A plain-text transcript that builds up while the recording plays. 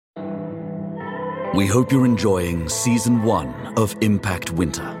We hope you're enjoying Season 1 of Impact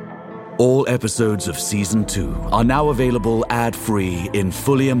Winter. All episodes of Season 2 are now available ad-free in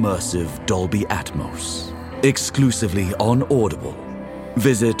fully immersive Dolby Atmos, exclusively on Audible.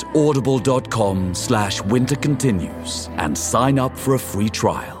 Visit audible.com/wintercontinues and sign up for a free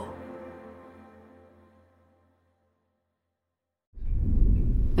trial.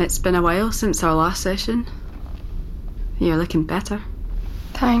 It's been a while since our last session. You're looking better.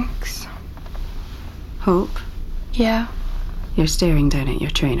 Thanks. Hope? Yeah? You're staring down at your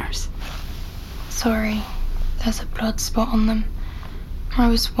trainers. Sorry, there's a blood spot on them. I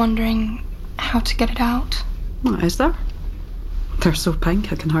was wondering how to get it out. What is there? They're so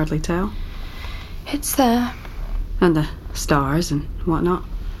pink I can hardly tell. It's there. And the stars and whatnot.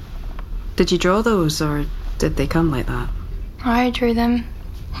 Did you draw those, or did they come like that? I drew them.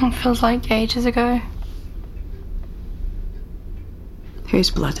 It feels like ages ago.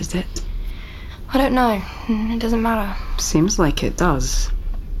 Whose blood is it? I don't know. It doesn't matter. Seems like it does.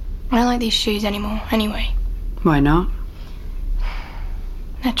 I don't like these shoes anymore, anyway. Why not?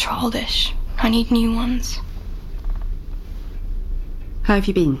 They're childish. I need new ones. How have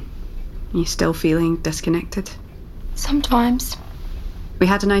you been? You still feeling disconnected? Sometimes. We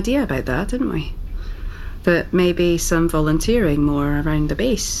had an idea about that, didn't we? That maybe some volunteering more around the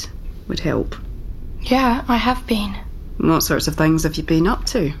base would help. Yeah, I have been. What sorts of things have you been up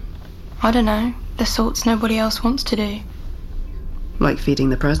to? I don't know. The sorts nobody else wants to do. Like feeding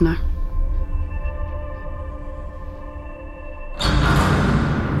the prisoner.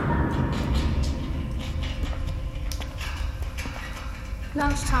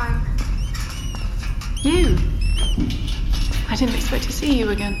 Lunchtime. You? I didn't expect to see you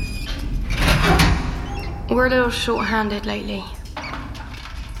again. We're a little short-handed lately.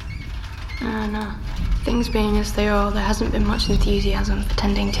 And things being as they are, there hasn't been much enthusiasm for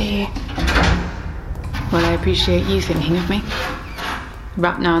tending to you. Well, I appreciate you thinking of me.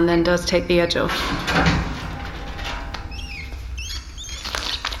 Rap now and then does take the edge off.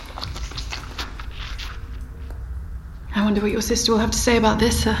 I wonder what your sister will have to say about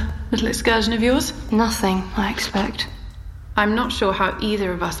this little excursion of yours. Nothing, I expect. I'm not sure how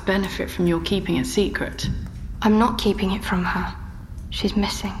either of us benefit from your keeping it secret. I'm not keeping it from her. She's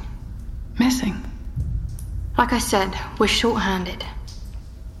missing. Missing? Like I said, we're short-handed.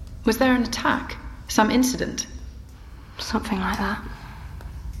 Was there an attack? Some incident? Something like that.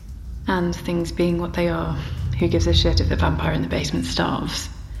 And things being what they are, who gives a shit if the vampire in the basement starves?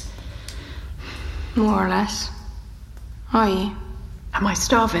 More or less. Are you? Am I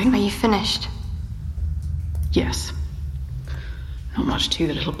starving? Are you finished? Yes. Not much to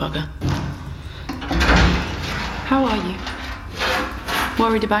the little bugger. How are you?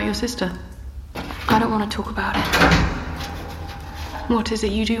 Worried about your sister? I don't want to talk about it. What is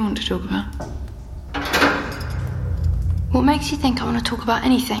it you do want to talk about? What makes you think I want to talk about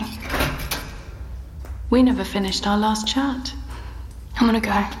anything? We never finished our last chat. I'm gonna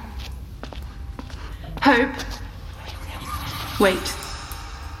go. Hope. Wait.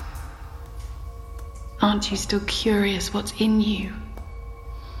 Aren't you still curious what's in you?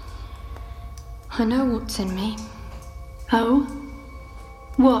 I know what's in me. Oh?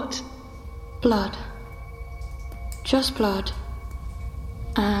 What? Blood. Just blood.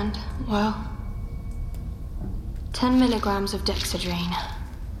 And, well, 10 milligrams of dexedrine.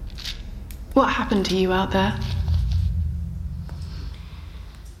 What happened to you out there?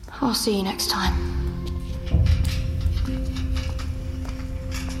 I'll see you next time.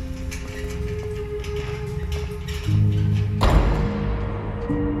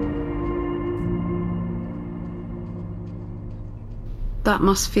 That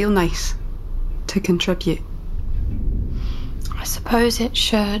must feel nice, to contribute. I suppose it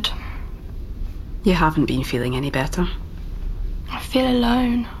should. You haven't been feeling any better. I feel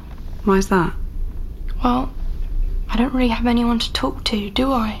alone. Why's that? Well, I don't really have anyone to talk to,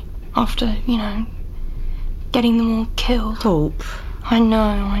 do I? After, getting them all killed. Hope. I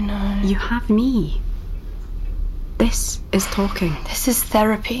know. You have me. This is talking. This is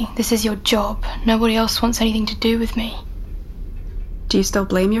therapy. This is your job. Nobody else wants anything to do with me. Do you still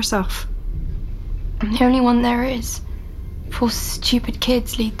blame yourself? I'm the only one there is. 4 stupid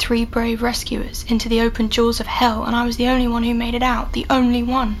kids lead 3 brave rescuers into the open jaws of hell, and I was the only one who made it out. The only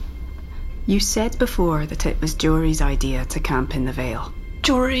one. You said before that it was Jory's idea to camp in the Vale.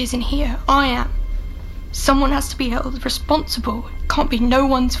 Jory isn't here. I am. Someone has to be held responsible. It can't be no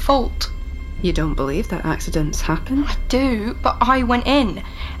one's fault. You don't believe that accidents happen? I do, but I went in.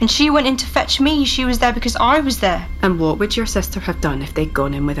 And she went in to fetch me. She was there because I was there. And what would your sister have done if they'd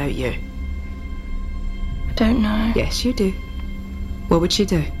gone in without you? I don't know. Yes, you do. What would she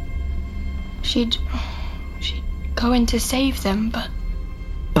do? She'd go in to save them,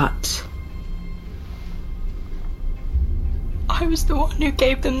 but I was the one who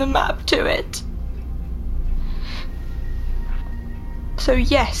gave them the map to it. So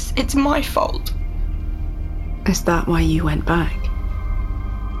yes, it's my fault. Is that why you went back?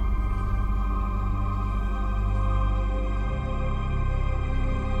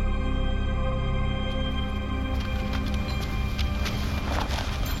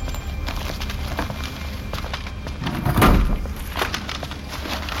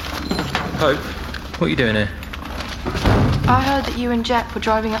 Hope, what are you doing here? I heard that you and Jep were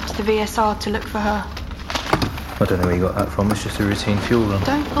driving up to the VSR to look for her. I don't know where you got that from. It's just a routine fuel run.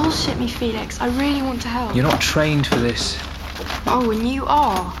 Don't bullshit me, Felix. I really want to help. You're not trained for this. Oh, and you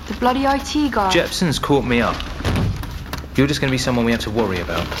are. The bloody IT guy. Jepson's caught me up. You're just going to be someone we have to worry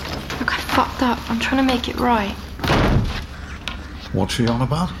about. Look, I fucked up. I'm trying to make it right. What's she on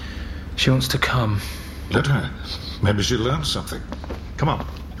about? She wants to come. Let her. Maybe she learned something. Come on.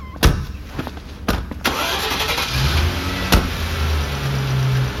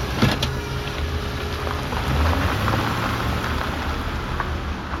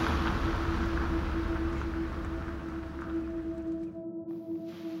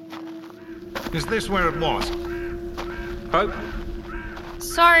 Is this where it was? Hope?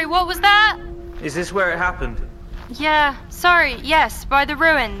 Sorry, what was that? Is this where it happened? Yeah, sorry, yes, by the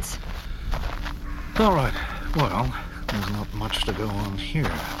ruins. All right. Well, there's not much to go on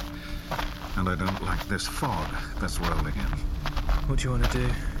here. And I don't like this fog that's rolling in. What do you want to do?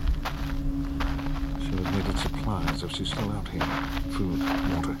 Should have needed supplies if she's still out here. Food,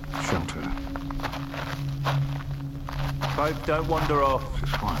 water, shelter. Hope, don't wander off. She's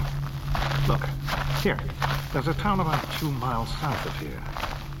fine. Look, here. There's a town about 2 miles south of here.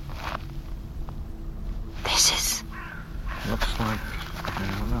 This is Looks like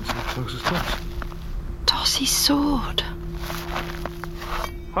that's the closest place. Darcy's sword.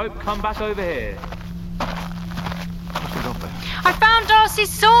 Hope, come back over here. What's we got there? I found Darcy's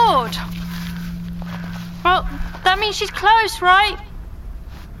sword! Well, that means she's close, right?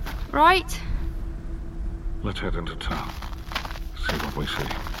 Right? Let's head into town. See what we see.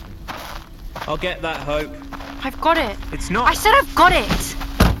 I'll get that, Hope. I've got it. It's not... I said I've got it!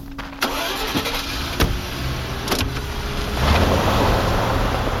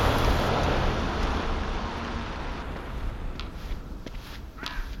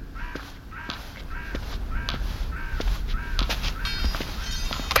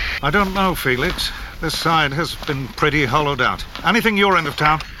 I don't know, Felix. This side has been pretty hollowed out. Anything your end of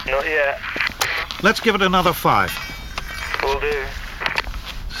town? Not yet. Let's give it another 5. Will do.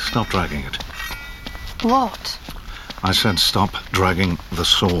 Stop dragging it. What? I said stop dragging the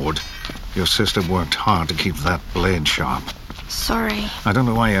sword. Your sister worked hard to keep that blade sharp. Sorry. I don't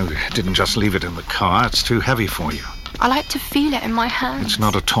know why you didn't just leave it in the car. It's too heavy for you. I like to feel it in my hands. It's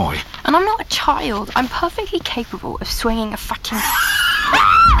not a toy. And I'm not a child. I'm perfectly capable of swinging a fucking...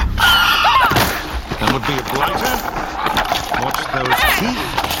 That would be a blighter. Watch those teeth.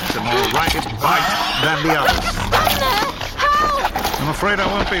 It's a more ragged bite than the others. I'm afraid I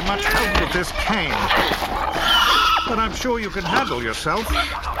won't be much help with this cane. But I'm sure you can handle yourself.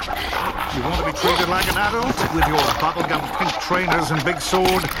 You want to be treated like an adult with your bubblegum pink trainers and big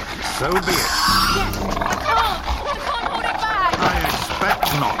sword? So be it. I can't hold it back! I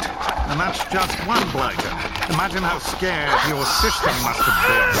expect not. And that's just one blighter. Imagine how scared your sister must have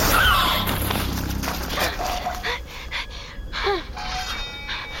been.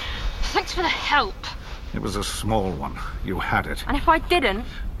 Thanks for the help. It was a small one. You had it. And if I didn't,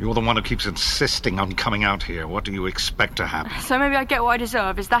 You're the one who keeps insisting on coming out here. What do you expect to happen? so maybe I get what I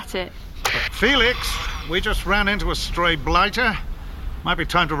deserve, is that it? Felix, we just ran into a stray blighter. Might be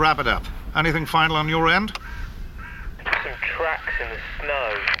time to wrap it up. Anything final on your end? Some tracks in the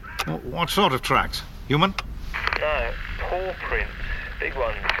snow. What sort of tracks? Human? No, paw prints. Big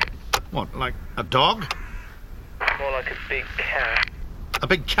ones. What, like a dog? More like a big cat. A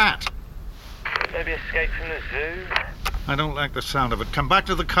big cat? Maybe escaped from the zoo. I don't like the sound of it. Come back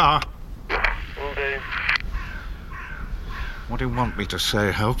to the car. Will do. What do you want me to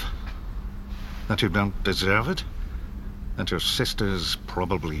say, Hope? That you don't deserve it? That your sister's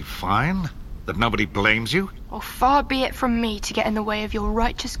probably fine? That nobody blames you? Oh, far be it from me to get in the way of your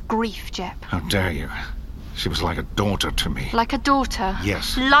righteous grief, Jep. How dare you? She was like a daughter to me. Like a daughter?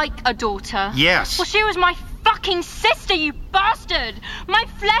 Yes. Like a daughter? Yes. Well, she was my fucking sister, you bastard! My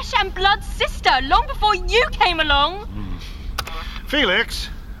flesh and blood sister, long before you came along! Felix,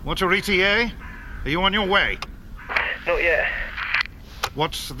 what's your ETA? Are you on your way? Not yet.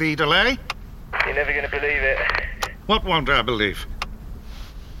 What's the delay? You're never going to believe it. What won't I believe?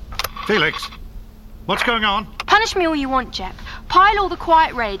 Felix, what's going on? Punish me all you want, Jep. Pile all the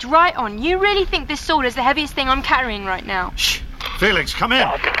quiet rage right on. You really think this sword is the heaviest thing I'm carrying right now? Shh. Felix, come in.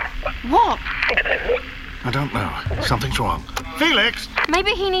 What? I don't know. Something's wrong. Felix!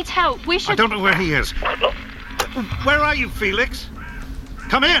 Maybe he needs help. We should... I don't know where he is. Where are you, Felix?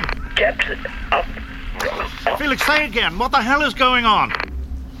 Come in! Jepson, Felix, say again. What the hell is going on?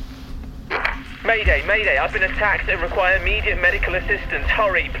 Mayday, Mayday. I've been attacked and require immediate medical assistance.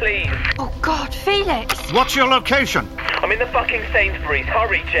 Hurry, please. Oh, God, Felix! What's your location? I'm in the fucking Sainsbury's.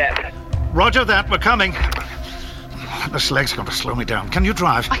 Hurry, Jep. Roger that. We're coming. This leg's going to slow me down. Can you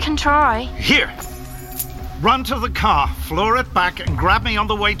drive? I can try. Here. Run to the car, floor it back, and grab me on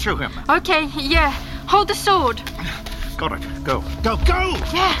the way to him. Okay, yeah. Hold the sword. Got it. Go. Go, go!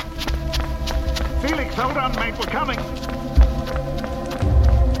 Yeah. Felix, hold on, mate. We're coming.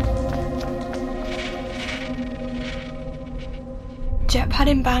 Jep had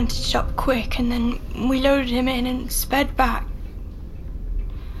him bandaged up quick, and then we loaded him in and sped back.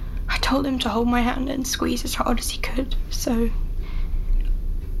 I told him to hold my hand and squeeze as hard as he could, so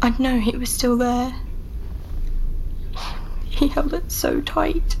I'd know he was still there. He held it so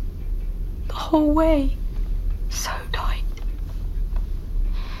tight, the whole way, so tight.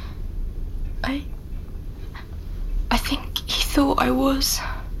 I think he thought I was.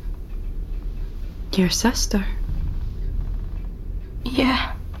 Your sister?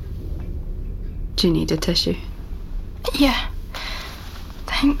 Yeah. Do you need a tissue? Yeah.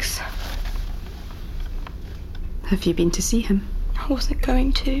 Thanks. Have you been to see him? I wasn't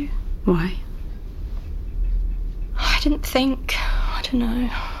going to. Why? I didn't think. I don't know.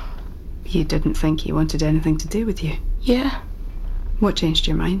 You didn't think he wanted anything to do with you? Yeah. What changed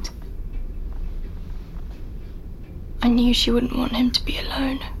your mind? I knew she wouldn't want him to be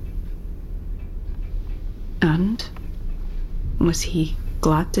alone. And? Was he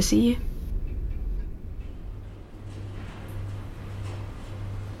glad to see you?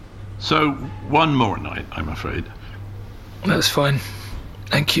 So, one more night, I'm afraid. That's fine.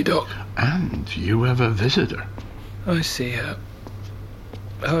 Thank you, Doc. And you have a visitor. I see her.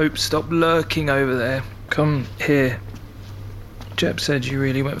 Hope, stop lurking over there. Come here. Jep said you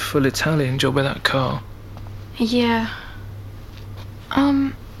really went full Italian job with that car. Yeah.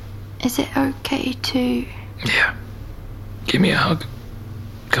 Is it okay to... Yeah. Give me a hug.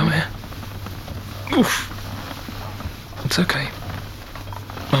 Come here. Oof. It's okay.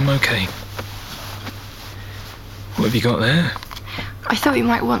 I'm okay. What have you got there? I thought you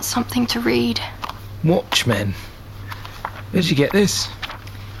might want something to read. Watchmen. Where'd you get this?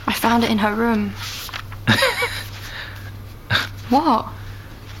 I found it in her room. What?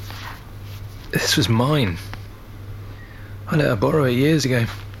 This was mine. I let her borrow it years ago.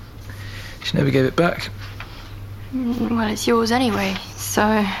 She never gave it back. Well, it's yours anyway,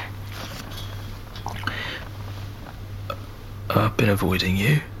 so... I've been avoiding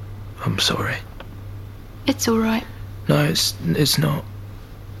you. I'm sorry. It's all right. No, it's not.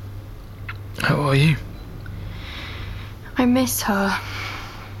 How are you? I miss her.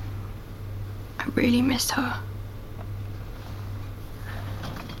 I really miss her.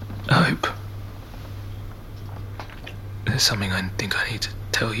 I hope. There's something I think I need to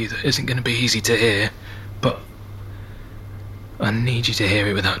tell you that isn't going to be easy to hear, but I need you to hear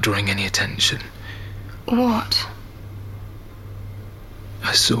it without drawing any attention. What?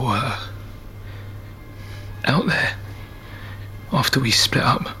 I saw her out there after we split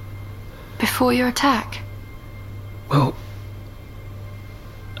up. Before your attack? Well...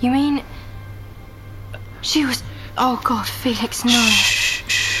 You mean... She was... Oh, God, Felix, no.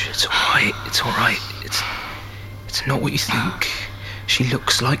 Shh, it's alright, It's not what you think. She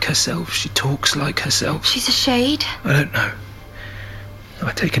looks like herself, she talks like herself. She's a shade? I don't know.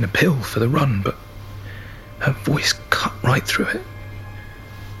 I'd taken a pill for the run, but her voice cut right through it.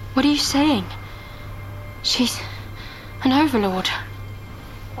 What are you saying? She's an overlord.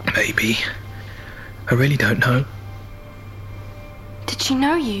 Maybe. I really don't know. Did she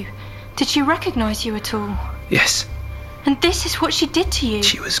know you? Did she recognise you at all? Yes. And this is what she did to you?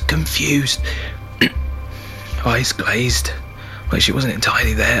 She was confused. Eyes glazed. Like she wasn't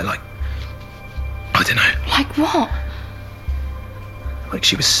entirely there, like... I don't know. Like what? Like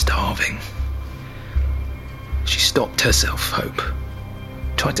she was starving. She stopped herself, Hope.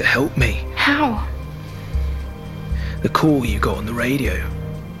 Tried to help me. How? The call you got on the radio.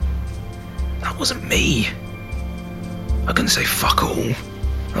 That wasn't me. I couldn't say fuck all.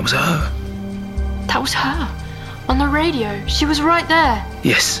 That was her. That was her? On the radio? She was right there?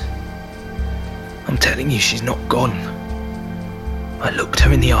 Yes. I'm telling you, she's not gone. I looked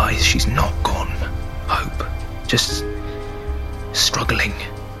her in the eyes. She's not gone. Hope. Just struggling.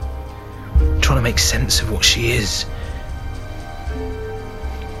 trying to make sense of what she is.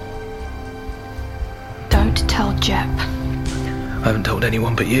 Don't tell Jep. I haven't told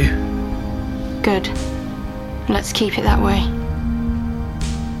anyone but you. Good. Let's keep it that way.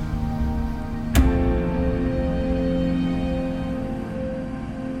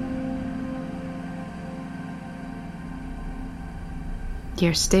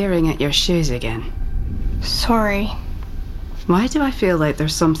 You're staring at your shoes again. Sorry. Why do I feel like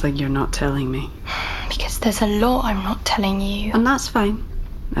there's something you're not telling me? Because there's a lot I'm not telling you. And that's fine.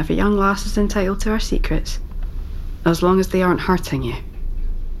 Every young lass is entitled to her secrets. As long as they aren't hurting you.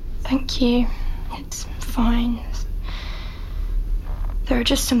 Thank you. It's fine. There are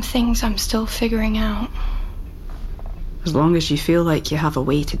just some things I'm still figuring out. As long as you feel like you have a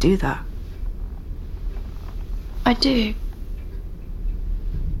way to do that. I do.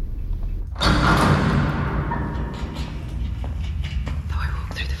 Though I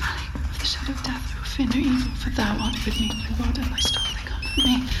walk through the valley of the shadow of death, I will fear no evil, for thou art with me. My rod and my staff, they comfort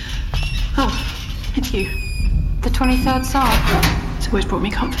me. Oh, it's you. The 23rd Psalm. It's always brought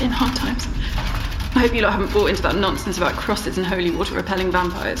me comfort in hard times. I hope you lot haven't bought into that nonsense about crosses and holy water repelling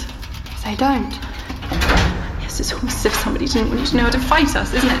vampires. They don't. Yes, it's almost as if somebody didn't want you to know how to fight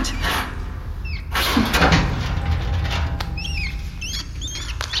us, isn't it?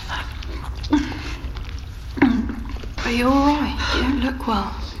 Are you alright? You don't look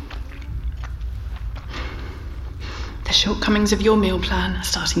well. The shortcomings of your meal plan are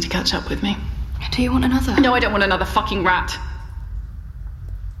starting to catch up with me. Do you want another? No, I don't want another fucking rat.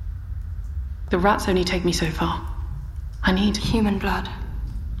 The rats only take me so far. I need human blood.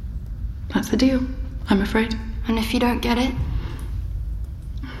 That's the deal, I'm afraid. And if you don't get it?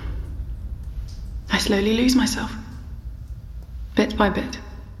 I slowly lose myself. Bit by bit.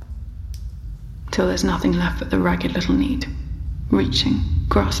 Till there's nothing left but the ragged little need. Reaching,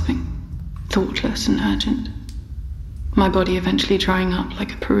 grasping, thoughtless and urgent. My body eventually drying up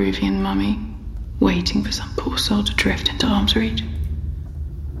like a Peruvian mummy, waiting for some poor soul to drift into arm's reach.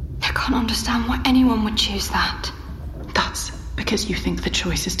 I can't understand why anyone would choose that. That's because you think the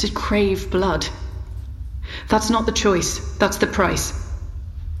choice is to crave blood. That's not the choice, that's the price.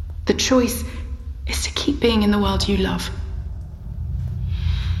 The choice is to keep being in the world you love.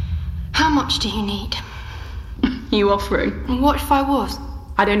 How much do you need? You offering? And what if I was?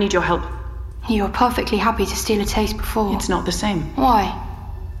 I don't need your help. You were perfectly happy to steal a taste before. It's not the same. Why?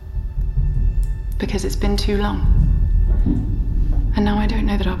 Because it's been too long. And now I don't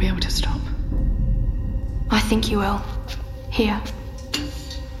know that I'll be able to stop. I think you will. Here.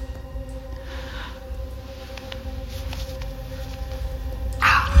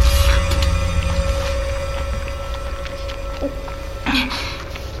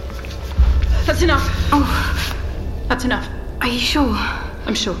 That's enough. Oh. That's enough. Are you sure?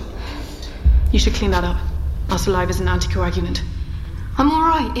 I'm sure. You should clean that up. Our saliva is an anticoagulant. I'm all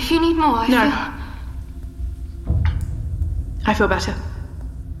right. If you need more, I feel better.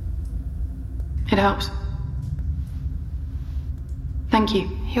 It helps. Thank you.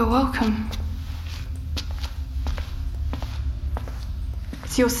 You're welcome.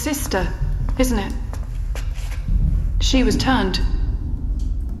 It's your sister, isn't it? She was turned.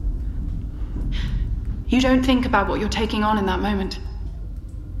 You don't think about what you're taking on in that moment.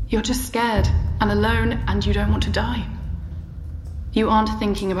 You're just scared and alone, and you don't want to die. You aren't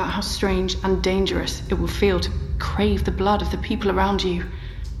thinking about how strange and dangerous it will feel to crave the blood of the people around you.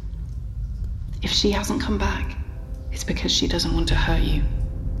 If she hasn't come back, it's because she doesn't want to hurt you.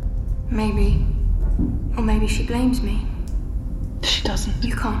 Maybe. Or maybe she blames me. She doesn't.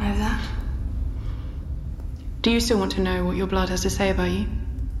 You can't know that. Do you still want to know what your blood has to say about you?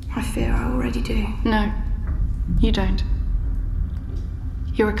 I fear I already do. No, you don't.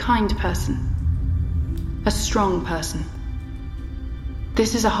 You're a kind person. A strong person.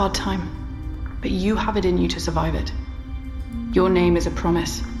 This is a hard time, but you have it in you to survive it. Your name is a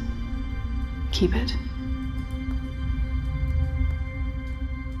promise. Keep it.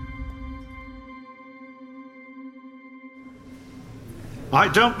 I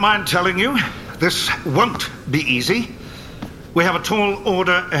don't mind telling you, this won't be easy. We have a tall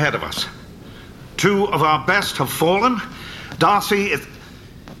order ahead of us. 2 of our best have fallen. Darcy is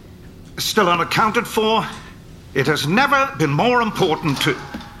still unaccounted for. It has never been more important to...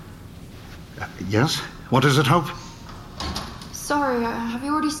 Yes? What is it, Hope? Sorry, have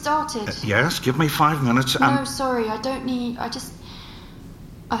you already started? Yes, give me 5 minutes and... No, sorry, I don't need...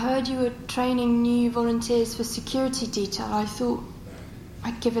 I heard you were training new volunteers for security detail. I thought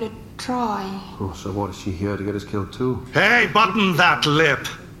I'd give it a try. Oh, so what, is she here to get us killed too? Hey, button that lip.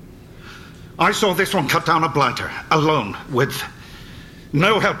 I saw this one cut down a blighter, alone, with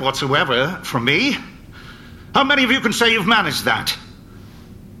No help whatsoever from me. How many of you can say you've managed that?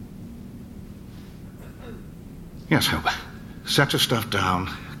 Yes, Hope. Set your stuff down.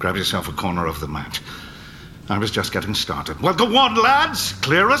 Grab yourself a corner of the mat. I was just getting started. Well, go on, lads.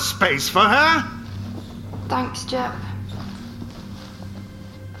 Clear a space for her. Thanks, Jep.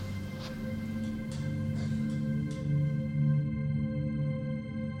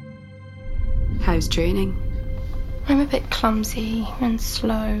 How's training? I'm a bit clumsy and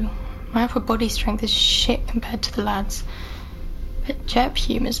slow. My upper body strength is shit compared to the lads. But Jep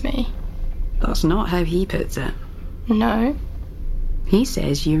humours me. That's not how he puts it. No. He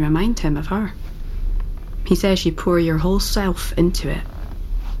says you remind him of her. He says you pour your whole self into it.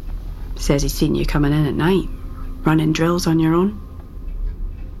 Says he's seen you coming in at night, running drills on your own.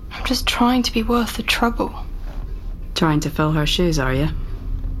 I'm just trying to be worth the trouble. Trying to fill her shoes, are you?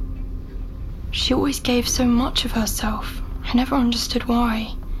 She always gave so much of herself. I never understood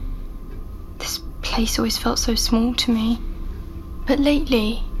why. This place always felt so small to me. But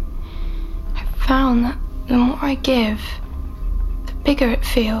lately, I've found that the more I give, the bigger it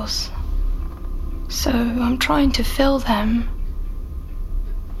feels. So I'm trying to fill them.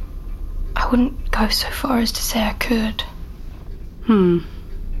 I wouldn't go so far as to say I could.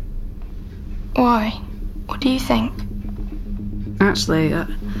 Why? What do you think? Actually,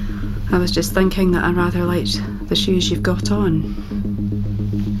 I was just thinking that I rather liked the shoes you've got on.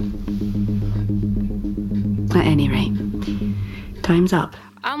 At any rate, time's up.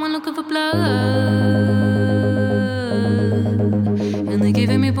 I went looking for blood, and they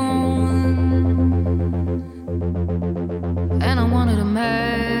giving me bone, and I wanted a map,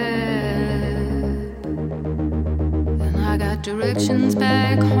 and I got directions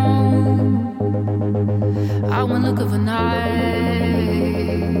back home. I went looking for nights,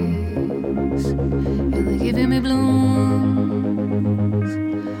 and they giving me blooms.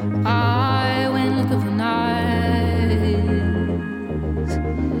 I went looking for nights,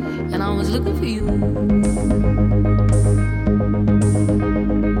 and I was looking for you.